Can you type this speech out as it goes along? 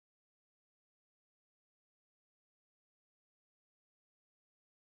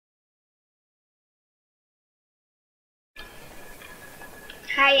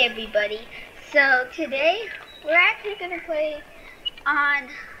Hi everybody. So today we're actually gonna play on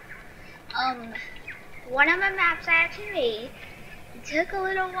one of my maps I actually made. It took a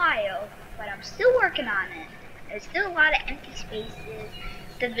little while, but I'm still working on it. There's still a lot of empty spaces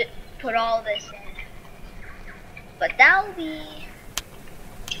to put all this in. But that'll be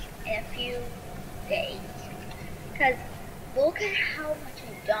in a few days. Cause look at how much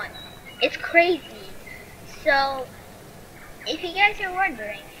I've done. It's crazy. So if you guys are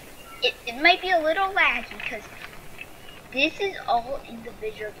wondering, it might be a little laggy because this is all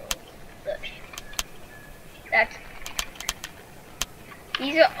individual. Look,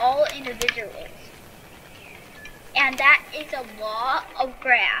 these are all individuals, and that is a lot of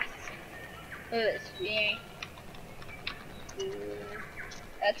grass. Look at this.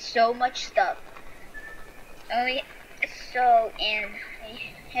 That's so much stuff. So in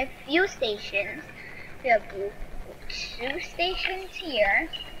a few stations, we have 2 stations here.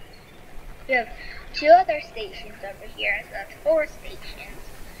 We have 2 other stations over here, so that's 4 stations.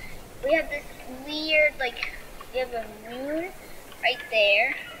 We have this weird, we have a moon right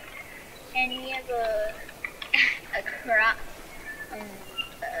there, and we have a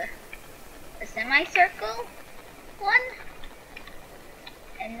semicircle one,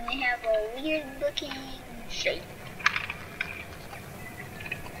 and we have a weird looking shape.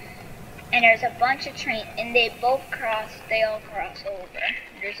 And there's a bunch of trains, and they all cross over.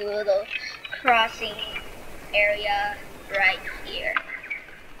 There's a little crossing area right here.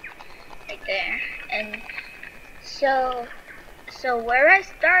 Right there. And so where I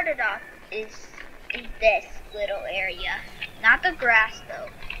started off is this little area. Not the grass though.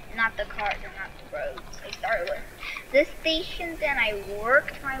 Not the cars and not the roads. I started with this station, then I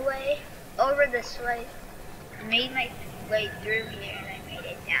worked my way over this way. Made my way through here, and I made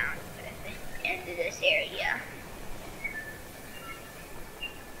it down into this area.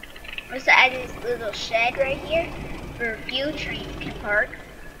 I also added this little shed right here for a few trains can park.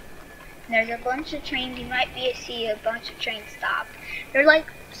 And there's a bunch of trains. You might see a bunch of trains stopped. They're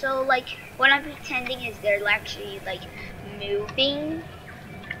what I'm pretending is they're actually moving.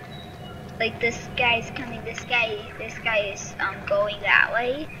 Like this guy's coming. This guy is going that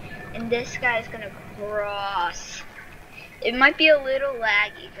way, and this guy is gonna cross. It might be a little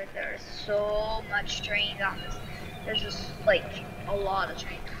laggy because there's so much trains on this. There's just a lot of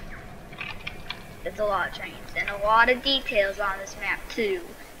trains. It's a lot of trains and a lot of details on this map too.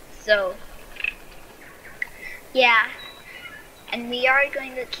 So yeah, and we are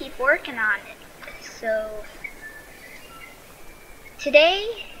going to keep working on it. So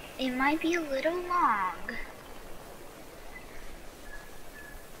today it might be a little long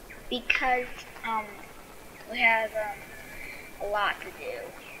because we have a lot to do.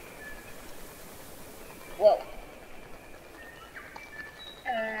 Whoa.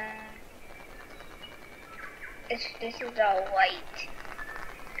 This is all white.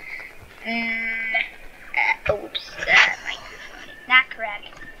 Oops, microphone is not correct.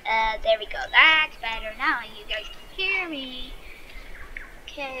 There we go. That's better. Now you guys can hear me.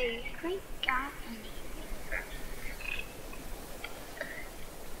 Okay, I got anything from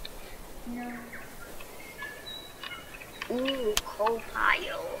No. Ooh, coal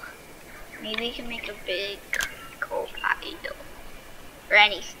pile. Maybe we can make a big coal pile for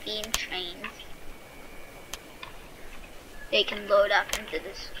any steam trains. They can load up into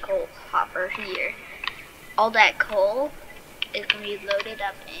this coal hopper here. All that coal is going to be loaded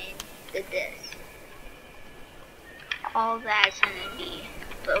up into this. All that's going to be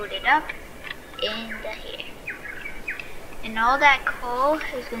loaded up into here. And all that coal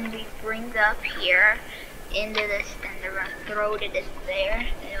is going to be bringed up here into this, and they're throw it in there,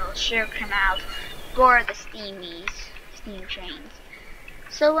 and it'll sure come out for the steam trains.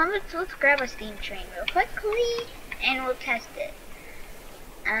 So let's grab a steam train real quickly, and we'll test it.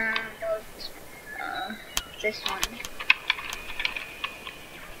 This one.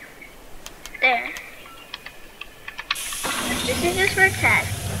 There. This is just for a test.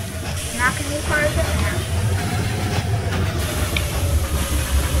 It's not going to be part of the map.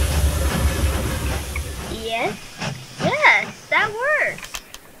 Yes, that works.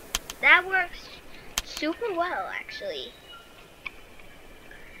 That works super well, actually.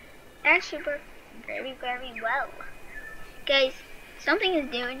 Actually works very, very well. Guys, something is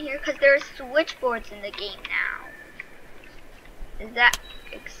new in here because there's switchboards in the game now. Is that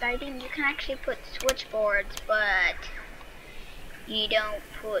exciting? You can actually put switchboards, but you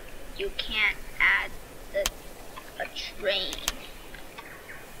can't add a train.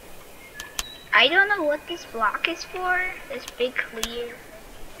 I don't know what this block is for. This big clear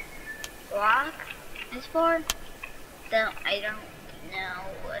block is for. I don't know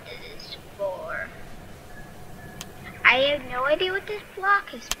what it is for. I have no idea what this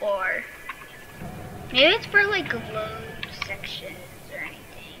block is for. Maybe it's for like globe sections or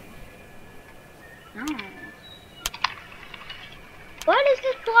anything. No. What is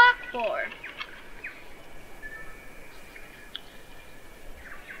this block for?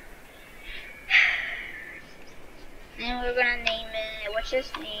 And we're gonna name it. Let's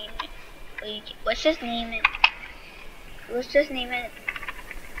just name it. Let's just name it. Let's just name it.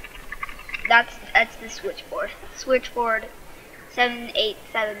 That's the switchboard. Switchboard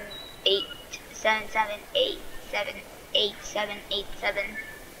 78787878787.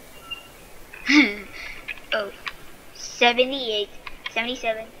 Oh, 78,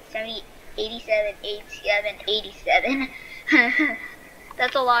 77, 70, 87, 87, 87.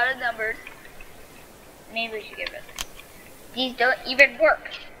 That's a lot of numbers. Maybe we should get rid of this. These don't even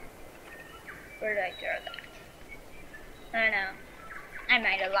work. Where did I throw that? I don't know. I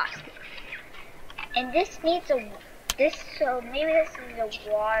might have lost it. And this needs so maybe this is a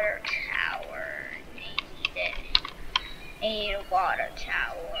water tower. I need a water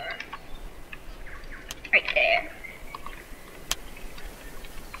tower. Right there.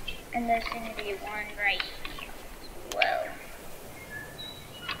 And there's going to be one right here as well.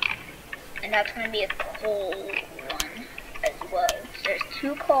 And that's going to be a coal one as well. So there's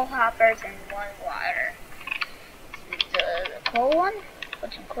 2 coal hoppers and 1 water. The coal one,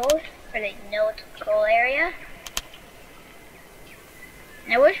 put some coal, so they know it's a coal area.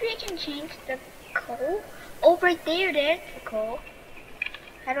 And I wish we can change the coal. Oh, right there, there's the coal.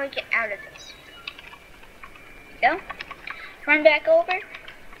 How do I get out of this? Go. Run back over.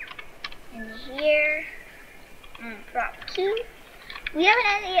 And here, drop 2. We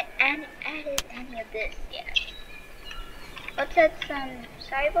haven't added any of this yet. Let's add some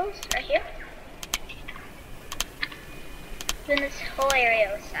silos right here. In this whole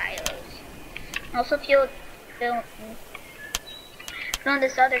area of silos. Also fill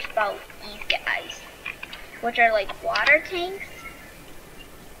this other spot with these guys, which are like water tanks.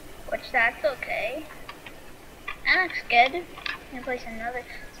 Which that's okay. That looks good. I'm gonna place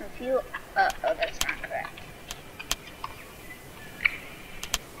some fuel. Oh, that's not correct.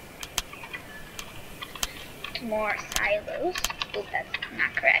 More silos. Oh, that's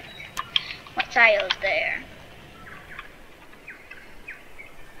not correct. What silos there?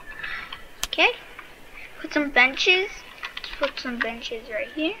 Okay. Put some benches. Let's put some benches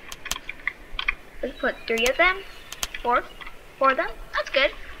right here. Let's put 3 of them. 4 of them. That's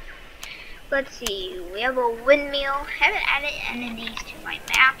good. Let's see. We have a windmill. Haven't added any of these to my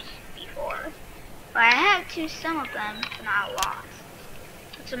maps before, but I have to some of them, but not lost.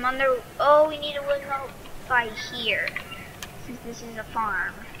 Put some under. Oh, we need a windmill by here, since this is a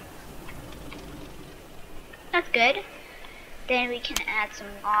farm. That's good. Then we can add some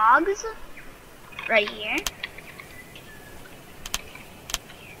logs right here.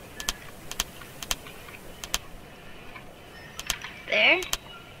 There.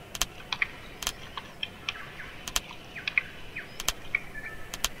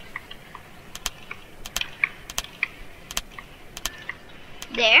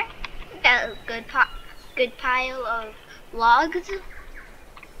 There. Got a good pile of logs.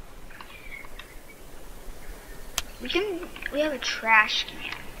 We have a trash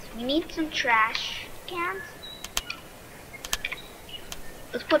can. We need some trash cans.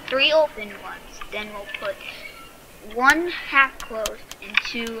 Let's put 3 open ones. Then we'll put 1 half closed and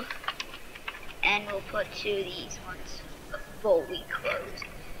 2, and we'll put 2 of these ones fully closed.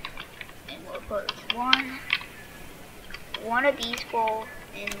 And we'll put one of these full,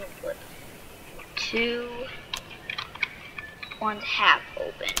 and we'll put 2 ones half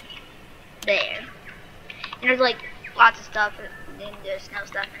open. There. And there's like lots of stuff, and then there's no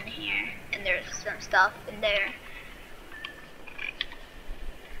stuff in here, and there's some stuff in there.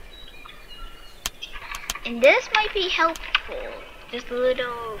 And this might be helpful. Just a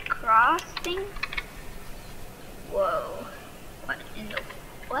little cross thing. Whoa. What in the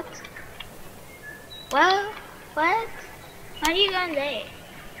what? Well, what? How do you go there?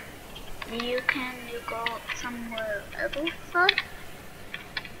 Can you go somewhere else?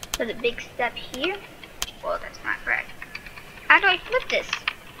 There's a big step here. Well, that's not correct. How do I flip this?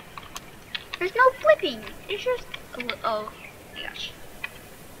 There's no flipping. It's just oh my gosh.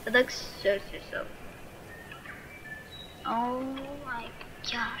 It looks so. Oh my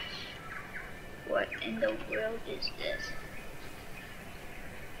gosh. What in the world is this?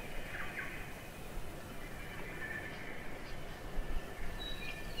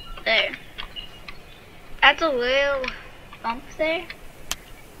 There. That's a little bump there.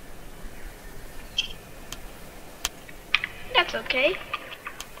 That's okay.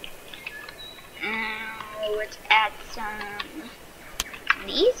 Now let's add some of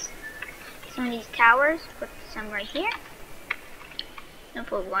these. Some of these towers. Put some right here. And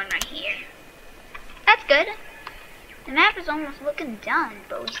put one right here. That's good. The map is almost looking done,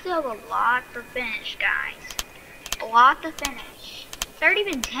 but we still have a lot to finish, guys. A lot to finish. It's already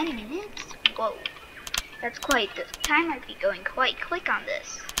been 10 minutes. Whoa. That's quite, the time might be going quite quick on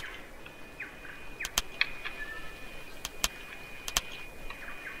this.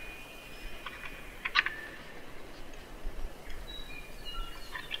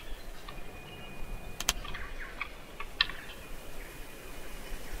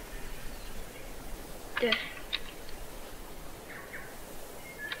 Duh.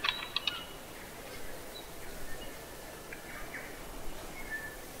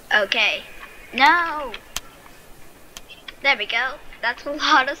 Okay. No! There we go. That's a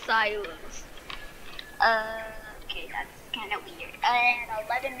lot of silos. Okay, that's kind of weird. And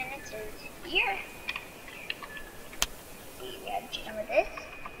 11 minutes is here. We have some of this.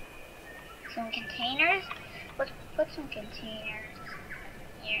 Some containers. Let's put some containers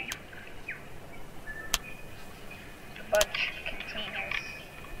here. A bunch of containers.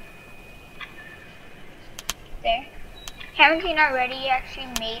 There. Haven't you already actually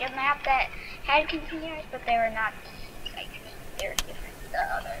made a map that had containers, but they were not these, I think. They were different,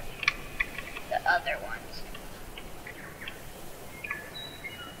 the other ones.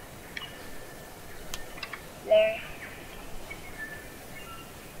 There.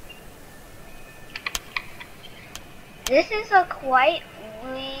 This is a quite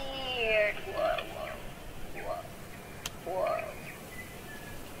weird, whoa.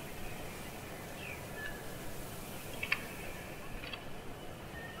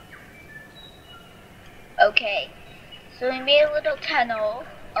 Okay, so we made a little tunnel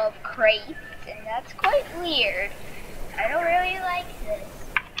of crates, and that's quite weird. I don't really like this.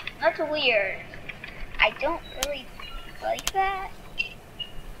 That's weird. I don't really like that.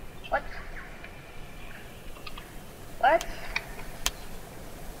 What?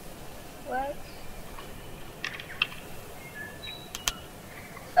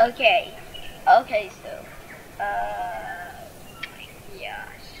 Okay, so, yeah.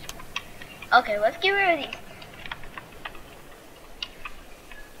 Okay, let's get rid of these.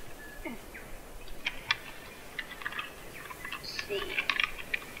 Let's see.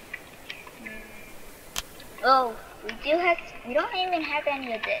 Oh, we don't even have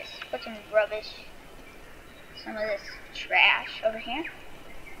any of this. Put some rubbish, some of this trash over here.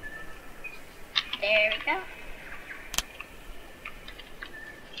 There we go.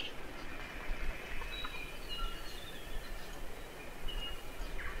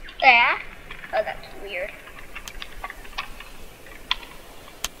 There. Oh, that's weird.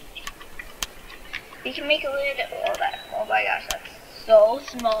 We can make a little, oh my gosh, that's so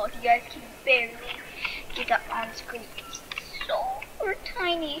small. You guys can barely get that on screen. It's so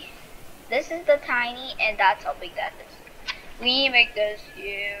tiny. This is the tiny, and that's how big that is. We make this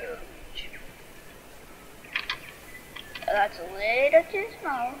huge. That's a little too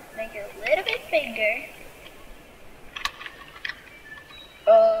small. Make it a little bit bigger.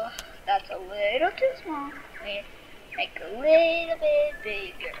 That's a little too small. Make a little bit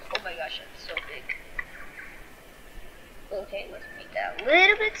bigger. Oh my gosh, that's so big. Okay, let's make that a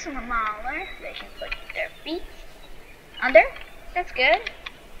little bit smaller. They can put their feet under. That's good.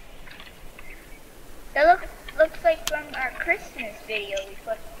 That looks like from our Christmas video. We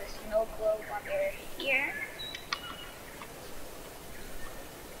put the snow globe under here.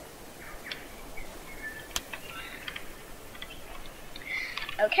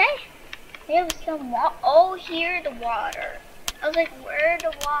 Okay. We have some oh, here the water. I was like, where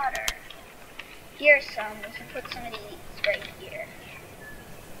the water? Here's some. We can put some of these right here.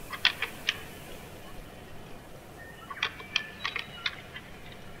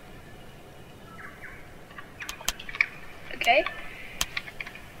 Okay.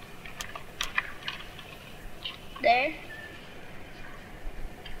 There.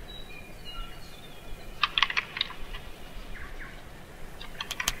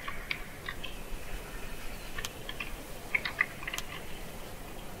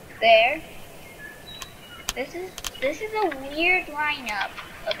 There. This is a weird lineup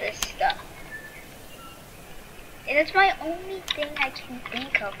of this stuff. And it's my only thing I can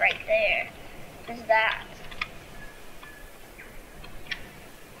think of right there. Is that.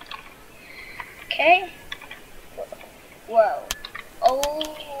 Okay. Whoa.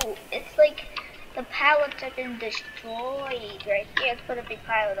 Oh, it's like the pallets have been destroyed right here. Let's put a big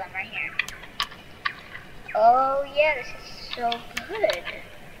pile of them right here. Oh yeah, this is so good.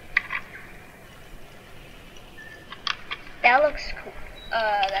 That looks cool.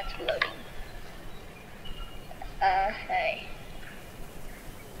 That's loading. Hey.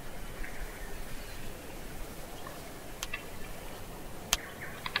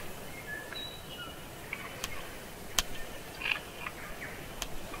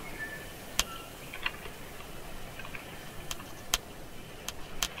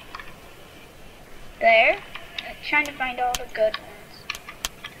 There. I'm trying to find all the good ones.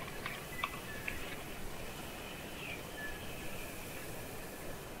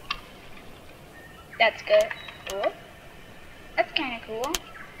 That's good. Cool. That's kind of cool.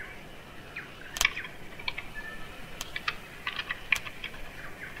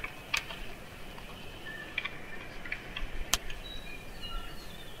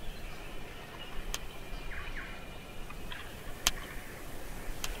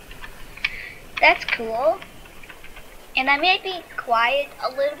 That's cool. And I may be quiet a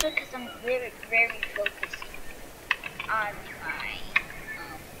little bit because I'm very, very focused on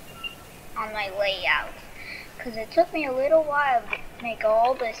my layout. Because it took me a little while to make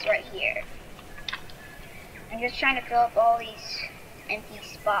all this right here. I'm just trying to fill up all these empty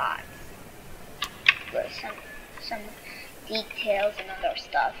spots with some details and other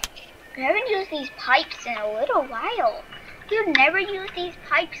stuff. I haven't used these pipes in a little while. You've never used these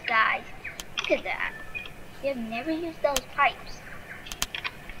pipes, guys. Look at that. You have never used those pipes.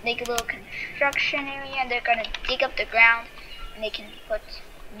 Make a little construction area and they're gonna dig up the ground and they can put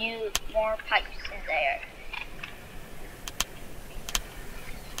more pipes in there.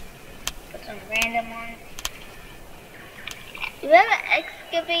 Put some random ones. Do we have an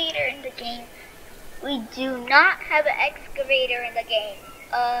excavator in the game? We do not have an excavator in the game.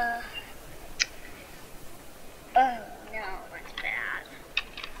 Oh no, that's bad.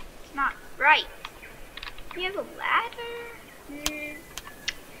 It's not right. Do we have a ladder?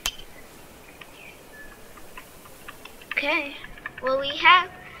 Okay. Well, we have.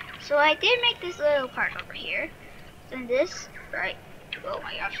 So I did make this little part over here. Then this, right? Oh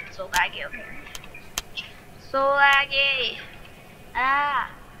my gosh, it's so laggy over here. So laggy.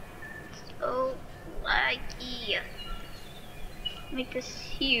 Ah. So laggy. Make this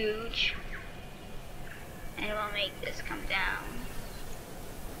huge. And we'll make this come down.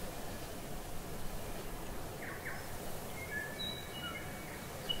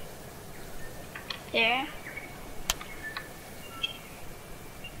 There.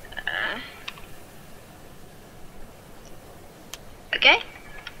 Okay.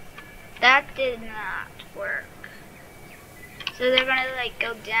 That did not work. So they're gonna like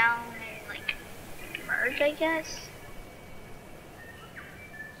go down and like merge, I guess.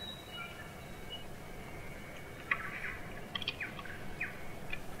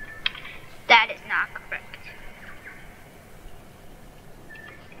 That is not correct.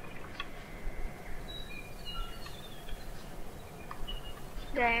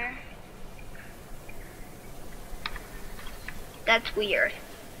 There. That's weird.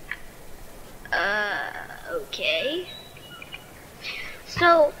 Okay.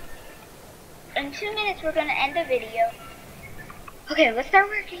 So, in 2 minutes we're gonna end the video. Okay, let's start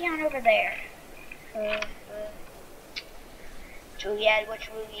working on over there. Juliet, what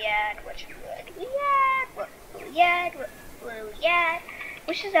should we add? What should we add? What will we add? What will we add?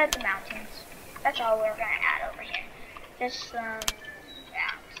 We should add the mountains. That's all we're gonna add over here. Just some mountains.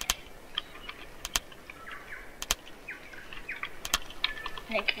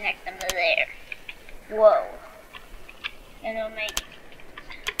 And then connect them to there. Whoa. And it'll make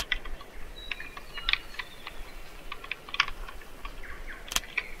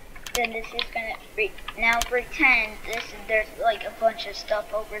then this is gonna now pretend there's like a bunch of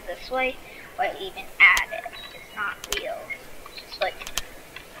stuff over this way, but even add it. It's not real. It's just like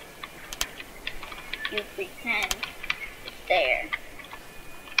you pretend it's there.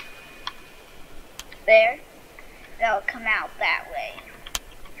 There. That'll come out that way.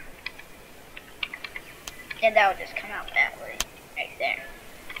 And that'll just come out that way. Right there.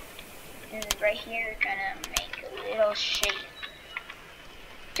 And right here we're gonna make a little shape.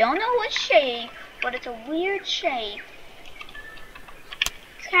 Don't know what shape, but it's a weird shape.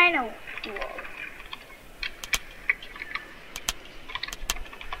 It's kind of cool.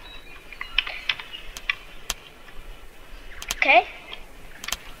 Okay.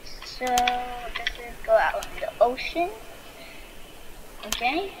 So this is go out in the ocean.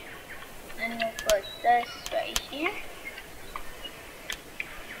 Okay. Then we'll put this right here.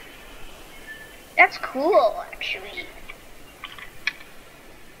 That's cool, actually.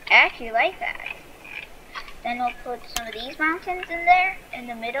 I actually like that. Then we'll put some of these mountains in there, in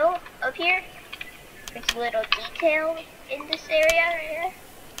the middle of here. It's a little detail in this area right here.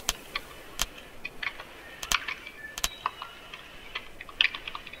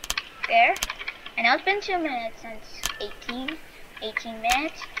 There. I know it's been 2 minutes since 18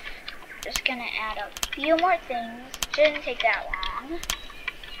 minutes. Just gonna add a few more things. Shouldn't take that long.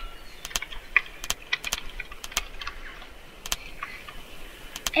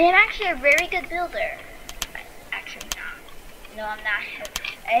 And I'm actually a very good builder. Actually not. No, I'm not.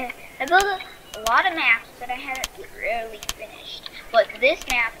 I built a lot of maps that I haven't rarely finished. But this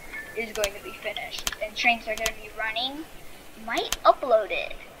map is going to be finished. And trains are going to be running. Might upload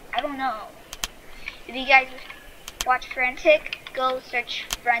it. I don't know. If you guys watch Frantic, go search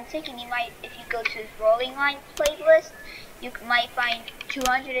Frantic, and you might, if you go to his Rolling Line playlist, you might find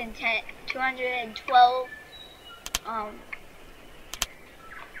 212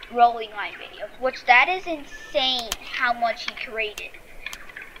 Rolling Line videos, which that is insane how much he created.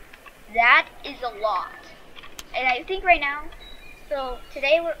 That is a lot. And I think right now, so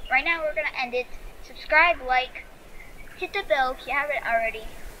today, right now we're gonna end it. Subscribe, like, hit the bell if you haven't already,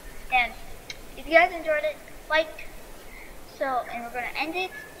 and if you guys enjoyed it, like. So, and we're gonna end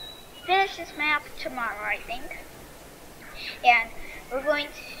it, finish this map tomorrow, I think, and we're going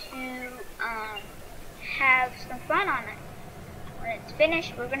to have some fun on it. When it's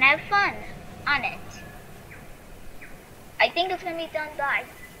finished, we're gonna have fun on it. I think it's gonna be done by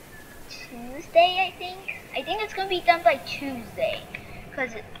Tuesday, I think it's gonna be done by Tuesday,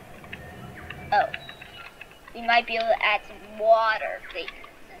 because we might be able to add some water things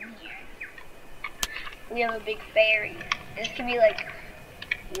in here. We have a big ferry. This can be like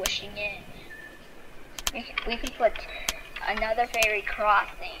whooshing in. We can put another ferry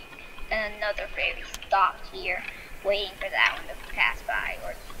crossing and another ferry stopped here, waiting for that one to pass by,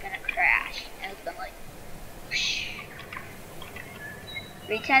 or it's gonna crash and it's gonna like whoosh.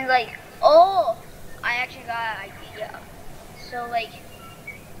 Pretend like, oh, I actually got an idea. So like,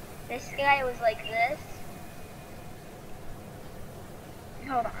 this guy was like this.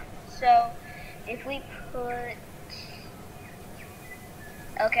 Hold on. So if we put,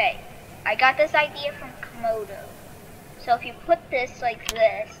 okay, I got this idea from Komodo. So if you put this like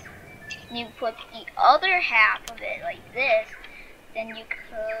this, and you put the other half of it like this, then you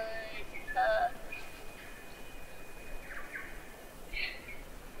could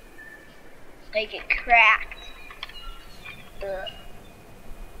make it cracked.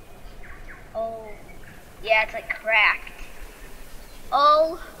 Oh, yeah, it's like cracked.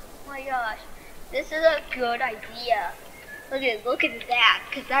 Oh my gosh, this is a good idea. Look at that,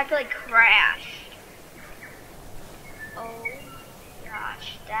 cause that's like crashed. Oh my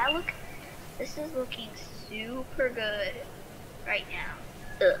gosh, this is looking super good right now.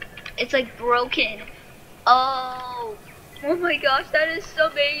 It's like broken. Oh my gosh, that is so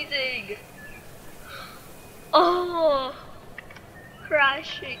amazing. Oh,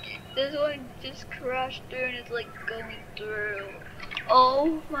 crashing. This one just crashed through and it's like going through.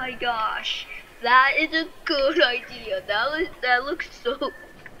 Oh my gosh, that is a good idea. That looks so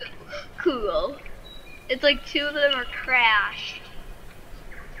cool. It's like two of them are crashed.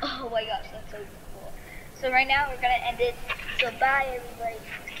 Oh my gosh, that's so cool. So right now we're gonna end it. So bye everybody.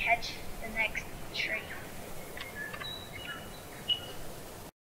 Catch the next train.